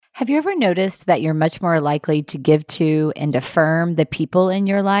Have you ever noticed that you're much more likely to give to and affirm the people in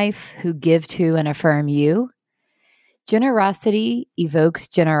your life who give to and affirm you? Generosity evokes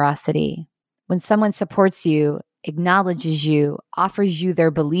generosity. When someone supports you, acknowledges you, offers you their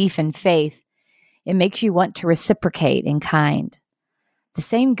belief and faith, it makes you want to reciprocate in kind. The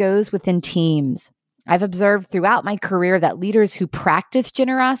same goes within teams. I've observed throughout my career that leaders who practice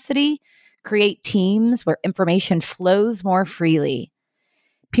generosity create teams where information flows more freely.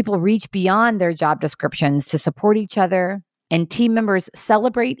 People reach beyond their job descriptions to support each other, and team members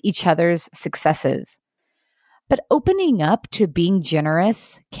celebrate each other's successes. But opening up to being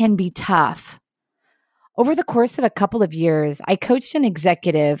generous can be tough. Over the course of a couple of years, I coached an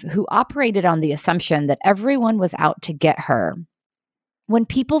executive who operated on the assumption that everyone was out to get her. When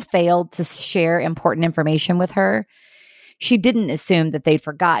people failed to share important information with her, she didn't assume that they'd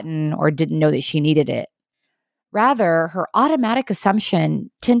forgotten or didn't know that she needed it. Rather, her automatic assumption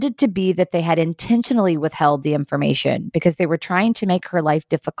tended to be that they had intentionally withheld the information because they were trying to make her life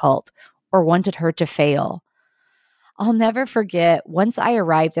difficult or wanted her to fail. I'll never forget once I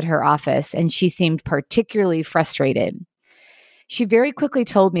arrived at her office and she seemed particularly frustrated. She very quickly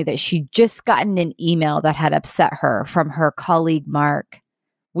told me that she'd just gotten an email that had upset her from her colleague, Mark.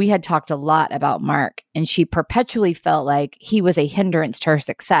 We had talked a lot about Mark, and she perpetually felt like he was a hindrance to her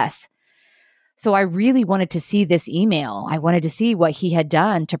success. So I really wanted to see this email. I wanted to see what he had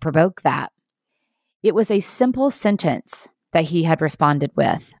done to provoke that. It was a simple sentence that he had responded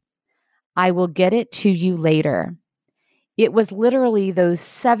with. I will get it to you later. It was literally those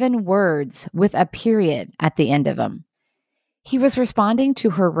 7 words with a period at the end of them. He was responding to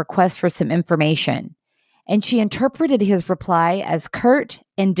her request for some information, and she interpreted his reply as curt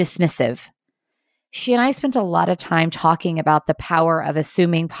and dismissive. She and I spent a lot of time talking about the power of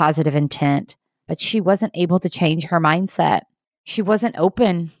assuming positive intent, but she wasn't able to change her mindset. She wasn't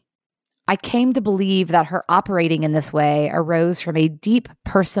open. I came to believe that her operating in this way arose from a deep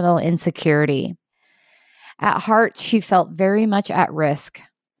personal insecurity. At heart, she felt very much at risk,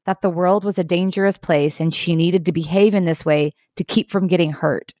 that the world was a dangerous place and she needed to behave in this way to keep from getting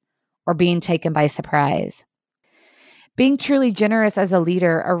hurt or being taken by surprise. Being truly generous as a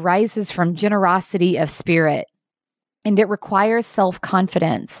leader arises from generosity of spirit, and it requires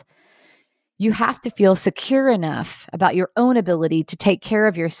self-confidence. You have to feel secure enough about your own ability to take care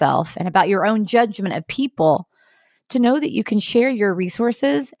of yourself and about your own judgment of people to know that you can share your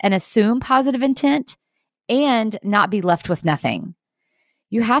resources and assume positive intent and not be left with nothing.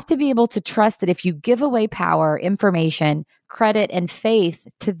 You have to be able to trust that if you give away power, information, credit, and faith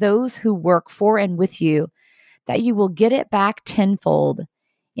to those who work for and with you, that you will get it back tenfold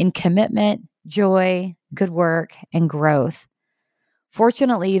in commitment, joy, good work, and growth.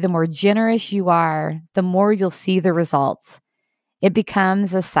 Fortunately, the more generous you are, the more you'll see the results. It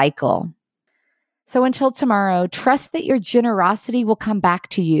becomes a cycle. So until tomorrow, trust that your generosity will come back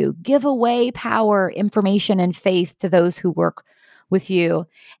to you. Give away power, information, and faith to those who work with you.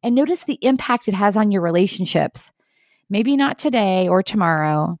 And notice the impact it has on your relationships. Maybe not today or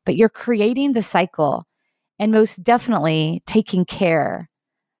tomorrow, but you're creating the cycle and most definitely taking care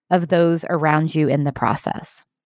of those around you in the process.